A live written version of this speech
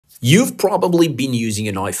You've probably been using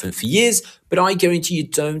an iPhone for years, but I guarantee you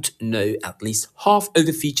don't know at least half of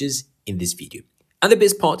the features in this video. And the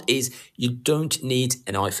best part is you don't need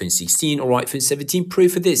an iPhone 16 or iPhone 17 Pro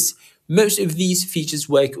for this. Most of these features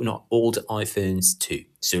work on our old iPhones too.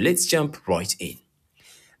 So let's jump right in.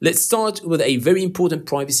 Let's start with a very important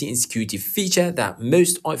privacy and security feature that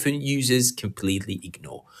most iPhone users completely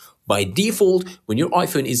ignore. By default, when your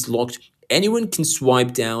iPhone is locked, anyone can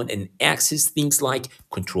swipe down and access things like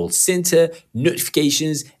Control Center,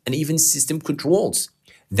 notifications, and even system controls.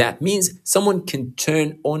 That means someone can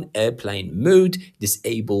turn on airplane mode,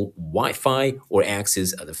 disable Wi-Fi, or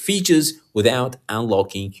access other features without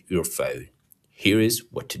unlocking your phone. Here is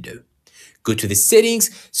what to do. Go to the settings,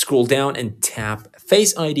 scroll down and tap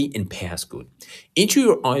Face ID and Passcode. Enter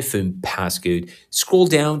your iPhone passcode, scroll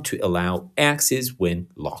down to allow access when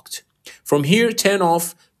locked. From here, turn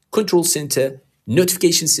off Control Center,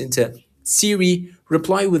 Notification Center, Siri,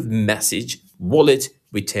 reply with message, wallet,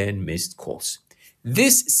 return missed calls.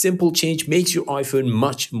 This simple change makes your iPhone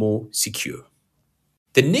much more secure.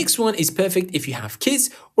 The next one is perfect if you have kids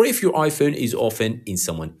or if your iPhone is often in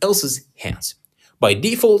someone else's hands. By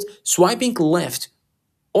default, swiping left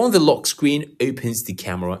on the lock screen opens the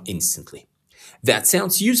camera instantly. That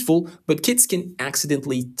sounds useful, but kids can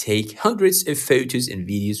accidentally take hundreds of photos and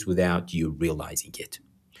videos without you realizing it.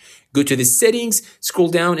 Go to the settings, scroll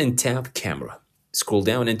down and tap camera. Scroll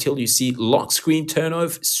down until you see lock screen turn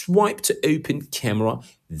off, swipe to open camera,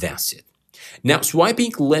 that's it. Now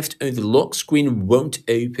swiping left on the lock screen won't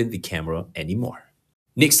open the camera anymore.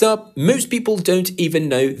 Next up, most people don't even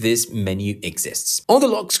know this menu exists. On the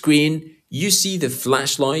lock screen, you see the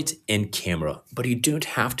flashlight and camera, but you don't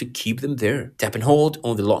have to keep them there. Tap and hold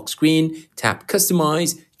on the lock screen, tap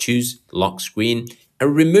Customize, choose Lock Screen,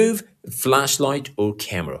 and remove flashlight or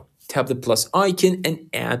camera. Tap the plus icon and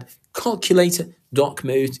add Calculator, Dark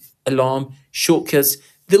Mode, Alarm, Shortcuts.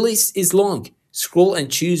 The list is long. Scroll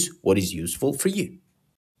and choose what is useful for you.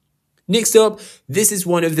 Next up, this is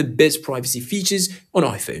one of the best privacy features on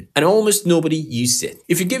iPhone, and almost nobody uses it.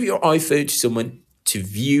 If you give your iPhone to someone to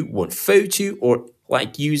view one photo or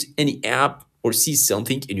use any app or see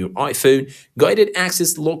something in your iPhone, guided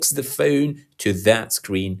access locks the phone to that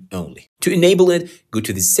screen only. To enable it, go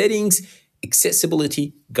to the settings,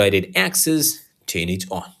 accessibility, guided access, turn it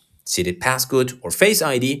on. Set a passcode or Face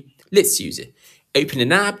ID. Let's use it. Open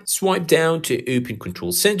an app, swipe down to open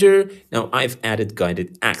Control Center. Now I've added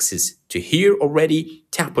guided access to here already.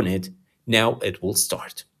 Tap on it. Now it will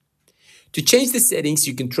start. To change the settings,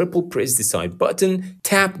 you can triple press the side button,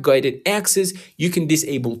 tap guided access. You can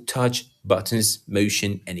disable touch, buttons,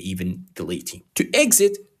 motion, and even deleting. To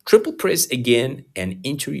exit, triple press again and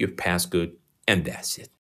enter your passcode, and that's it.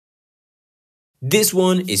 This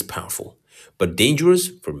one is powerful, but dangerous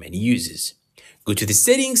for many users. Go to the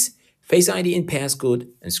settings, Face ID and Passcode,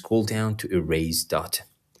 and scroll down to erase data.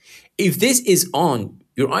 If this is on,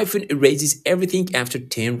 your iPhone erases everything after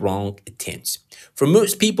 10 wrong attempts. For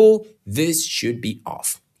most people, this should be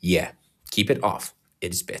off. Yeah, keep it off.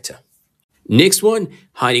 It is better. Next one,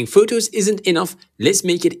 hiding photos isn't enough. Let's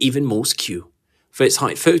make it even more secure. First,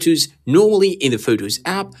 hide photos, normally in the Photos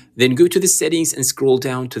app, then go to the settings and scroll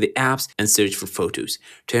down to the apps and search for photos.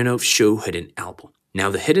 Turn off Show Hidden Album. Now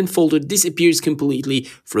the hidden folder disappears completely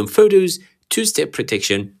from photos. Two-step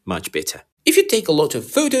protection, much better. If you take a lot of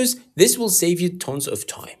photos, this will save you tons of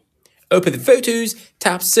time. Open the photos,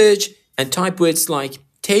 tap search, and type words like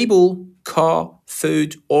table, car,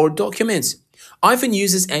 food, or documents. iPhone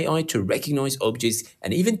uses AI to recognize objects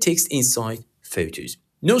and even text inside photos.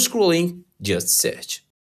 No scrolling, just search.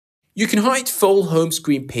 You can hide full home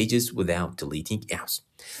screen pages without deleting apps.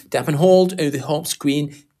 Tap and hold on the home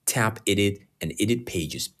screen, tap Edit and edit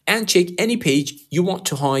pages, and check any page you want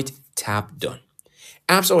to hide, tap Done.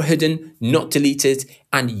 Apps are hidden, not deleted,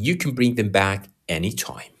 and you can bring them back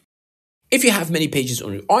anytime. If you have many pages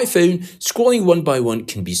on your iPhone, scrolling one by one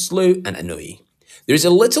can be slow and annoying. There is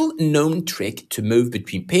a little known trick to move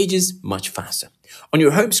between pages much faster. On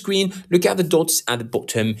your home screen, look at the dots at the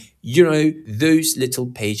bottom, those little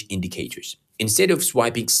page indicators. Instead of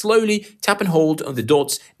swiping slowly, tap and hold on the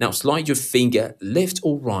dots. Now slide your finger left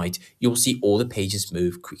or right. You'll see all the pages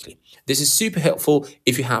move quickly. This is super helpful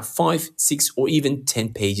if you have 5, 6, or even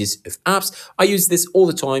 10 pages of apps. I use this all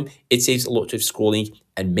the time. It saves a lot of scrolling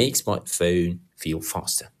and makes my phone feel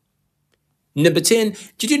faster. Number 10,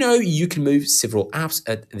 did you know you can move several apps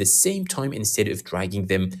at the same time instead of dragging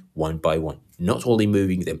them one by one? Not only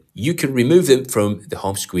moving them, you can remove them from the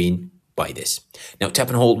home screen by this. Now tap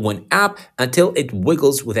and hold one app until it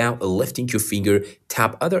wiggles without lifting your finger.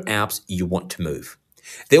 Tap other apps you want to move.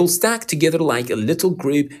 They'll stack together like a little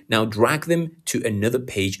group. Now drag them to another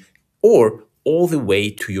page or all the way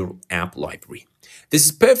to your app library. This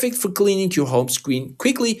is perfect for cleaning your home screen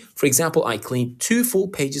quickly. For example, I cleaned 2 full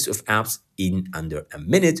pages of apps in under a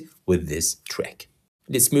minute with this trick.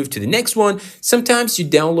 Let's move to the next one. Sometimes you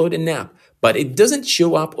download an app, but it doesn't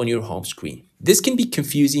show up on your home screen. This can be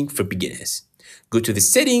confusing for beginners. Go to the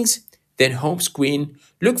settings, then home screen,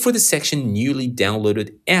 look for the section newly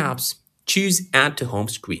downloaded apps, choose add to home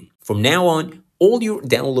screen. From now on, all your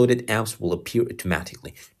downloaded apps will appear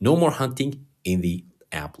automatically. No more hunting in the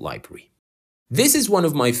app library. This is one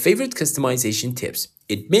of my favorite customization tips.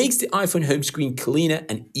 It makes the iPhone home screen cleaner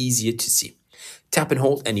and easier to see. Tap and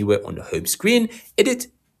hold anywhere on the home screen, edit,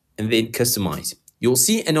 and then customize. You'll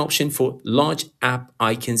see an option for large app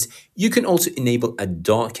icons. You can also enable a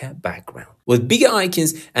darker background. With bigger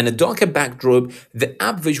icons and a darker backdrop, the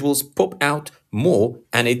app visuals pop out more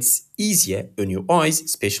and it's easier on your eyes,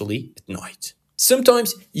 especially at night.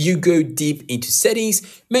 Sometimes you go deep into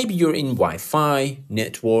settings. Maybe you're in Wi-Fi,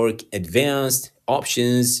 network, advanced,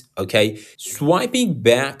 options, okay? Swiping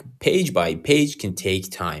back page by page can take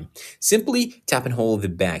time. Simply tap and hold the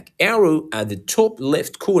back arrow at the top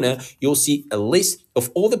left corner. You'll see a list of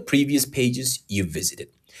all the previous pages you visited.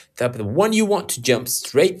 Tap the one you want to jump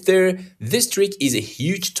straight there. This trick is a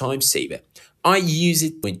huge time saver. I use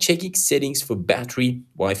it when checking settings for battery,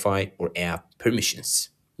 Wi-Fi, or app permissions.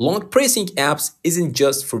 Long pressing apps isn't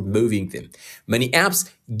just for moving them. Many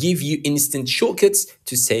apps give you instant shortcuts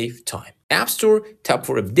to save time. App Store, tap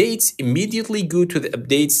for updates, immediately go to the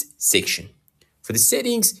updates section. For the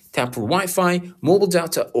settings, tap for Wi-Fi, mobile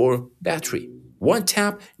data, or battery. One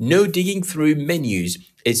tap, no digging through menus.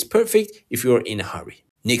 It's perfect if you're in a hurry.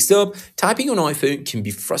 Next up, typing on iPhone can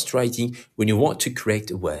be frustrating when you want to correct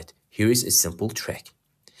a word. Here is a simple trick.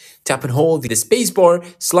 Tap and hold the spacebar,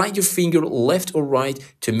 slide your finger left or right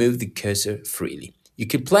to move the cursor freely. You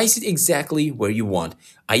can place it exactly where you want.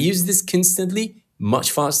 I use this constantly,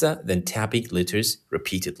 much faster than tapping letters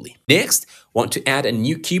repeatedly. Next, want to add a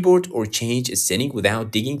new keyboard or change a setting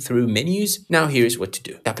without digging through menus? Now here's what to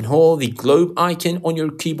do. Tap and hold the globe icon on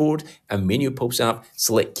your keyboard, a menu pops up,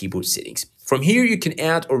 select keyboard settings. From here, you can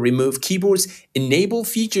add or remove keyboards, enable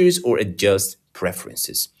features, or adjust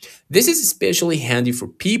preferences. This is especially handy for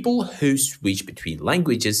people who switch between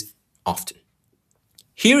languages often.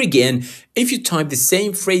 Here again, if you type the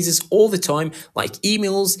same phrases all the time, like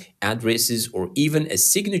emails, addresses, or even a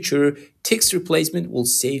signature, text replacement will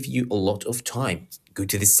save you a lot of time. Go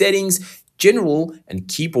to the settings, general, and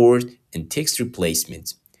keyboard and text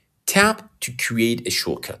replacement. Tap to create a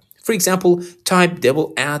shortcut. For example, type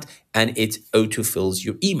double add and it autofills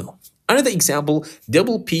your email. Another example,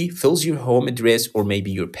 double P fills your home address or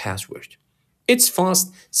maybe your password. It's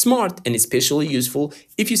fast, smart, and especially useful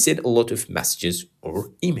if you send a lot of messages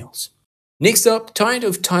or emails. Next up, tired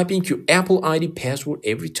of typing your Apple ID password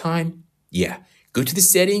every time? Yeah, go to the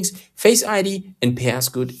settings, Face ID and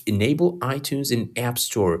Passcode, enable iTunes and App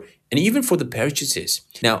Store, and even for the purchases.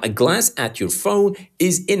 Now, a glance at your phone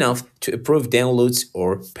is enough to approve downloads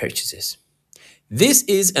or purchases. This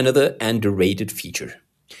is another underrated feature.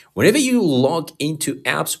 Whenever you log into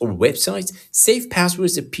apps or websites, saved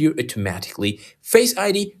passwords appear automatically. Face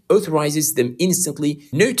ID authorizes them instantly,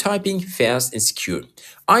 no typing, fast and secure.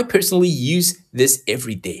 I personally use this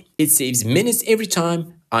every day. It saves minutes every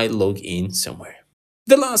time I log in somewhere.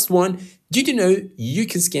 The last one, did you know you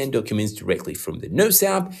can scan documents directly from the Notes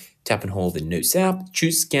app? Tap and hold the Notes app,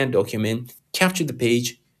 choose Scan Document, capture the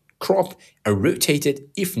page, crop and rotate it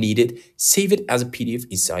if needed, save it as a PDF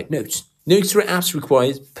inside Notes. No extra apps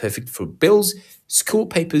required, perfect for bills, school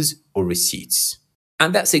papers, or receipts.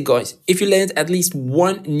 And that's it, guys. If you learned at least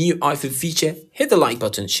one new iPhone feature, hit the like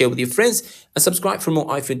button, share with your friends, and subscribe for more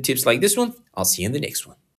iPhone tips like this one. I'll see you in the next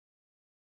one.